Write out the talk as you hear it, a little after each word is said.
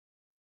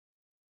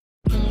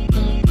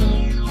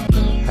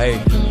Hey,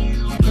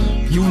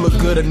 you look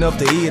good enough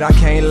to eat, I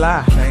can't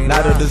lie.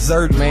 Not a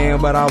dessert,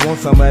 man, but I want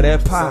some of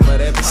that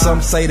pie.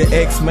 Some say the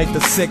X make the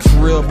sex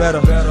real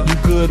better. You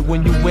good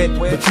when you wet,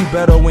 but you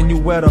better when you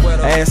wetter.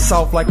 Ass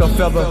soft like a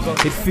feather,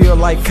 it feel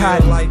like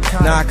cotton.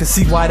 Now I can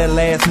see why that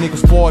last nigga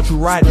spoiled you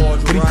rotten,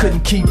 but he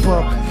couldn't keep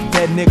up,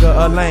 that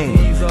nigga a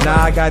lame.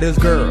 Now I got his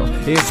girl,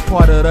 it's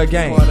part of the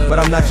game, but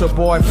I'm not your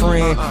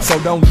boyfriend, so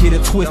don't get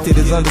it twisted.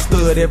 It's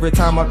understood every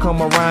time I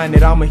come around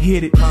that I'ma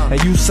hit it.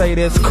 And you say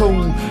that's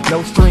cool,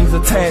 no strings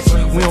attached.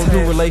 We don't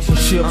do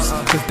relationships,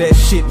 cause that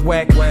shit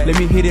whack. Let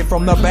me hit it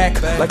from the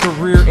back like a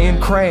rear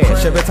end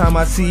crash. Every time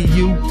I see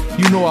you,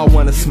 you know I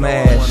wanna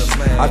smash.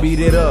 I beat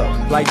it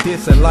up like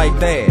this and like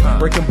that,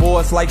 breaking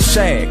boards like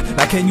Shaq.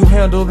 Now can you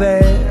handle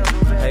that?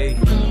 Hey,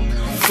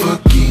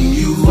 fucking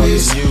you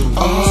is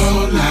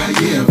all I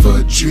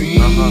ever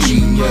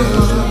dreamed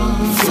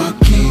of.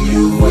 Fucking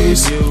you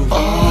is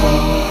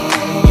all.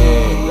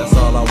 Yeah, that's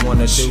all I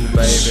wanna do,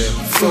 baby.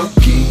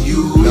 Fucking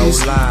you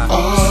is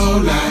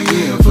all I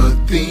ever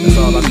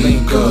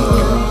think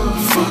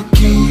of.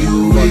 Fucking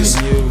you is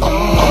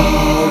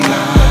all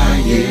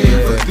I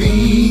ever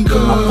think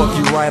of. I fuck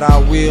you right, I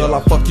will.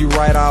 I fuck you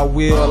right, I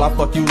will. I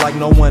fuck you like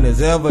no one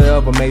has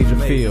ever made you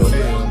feel.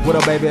 What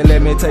up, baby?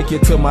 Let me take you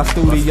to my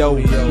studio.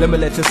 Let me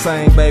let you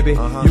sing, baby. You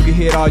can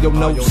hit all your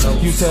notes.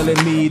 You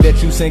telling me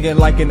that you singing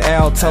like an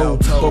alto,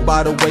 but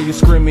by the way you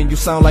screaming, you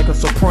sound like a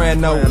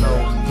soprano.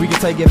 We can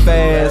take it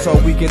fast or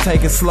we can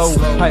take it slow.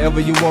 However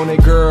you want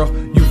it, girl.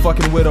 You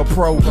fucking with a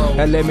pro.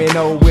 And let me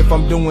know if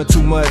I'm doing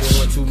too much,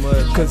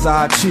 cause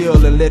I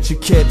chill and let you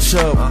catch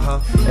up.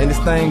 And this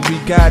thing we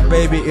got,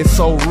 baby, it's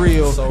so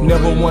real.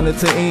 Never wanted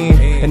to end,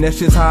 and that's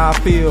just how I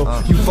feel.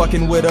 You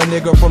fucking with a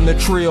nigga from the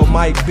trio,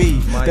 Mike B.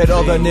 That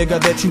other nigga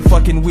that you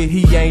fucking with,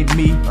 he ain't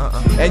me.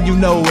 And you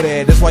know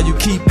that, that's why you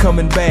keep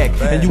coming back.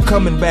 And you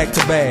coming back to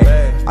back.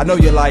 I know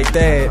you like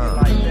that.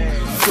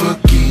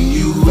 Fucking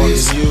you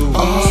is all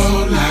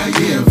I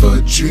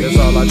ever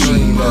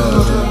dreamed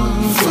of.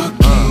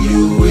 Fucking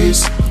you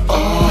is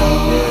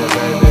all. Yeah,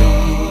 baby.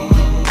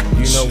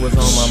 You know what's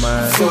on my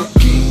mind.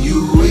 Fucking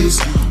you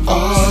is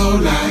all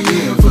I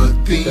ever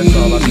think of. That's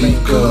all I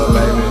think of,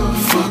 baby.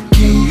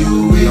 Fucking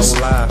you is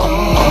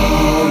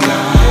all I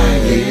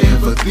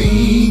ever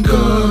think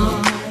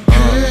of.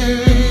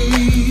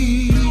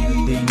 Hey,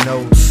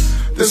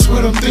 D-Notez. that's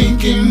what I'm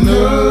thinking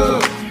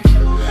of.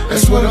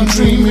 That's what I'm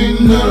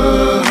dreaming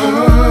of.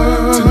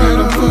 Tonight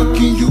I'm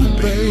fucking you,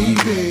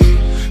 baby.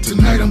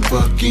 Tonight I'm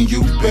fucking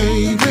you,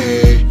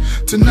 baby.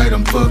 Tonight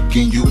I'm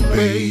fucking you,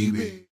 baby.